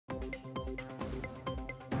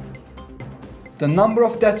The number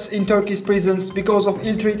of deaths in Turkish prisons because of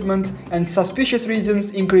ill treatment and suspicious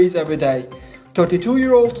reasons increase every day.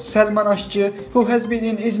 32-year-old Selman Aşçı, who has been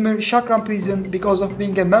in İzmir Şakran prison because of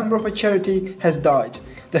being a member of a charity, has died.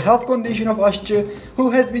 The health condition of Aşçı,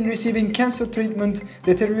 who has been receiving cancer treatment,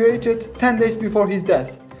 deteriorated 10 days before his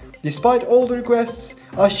death. Despite all the requests,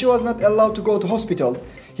 Aşçı was not allowed to go to hospital.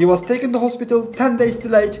 He was taken to hospital 10 days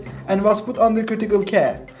delayed and was put under critical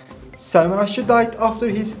care. Selman Aşçı died after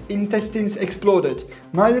his intestines exploded.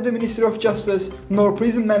 Neither the Ministry of Justice nor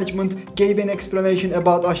prison management gave an explanation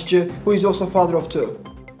about Aşçı, who is also father of two.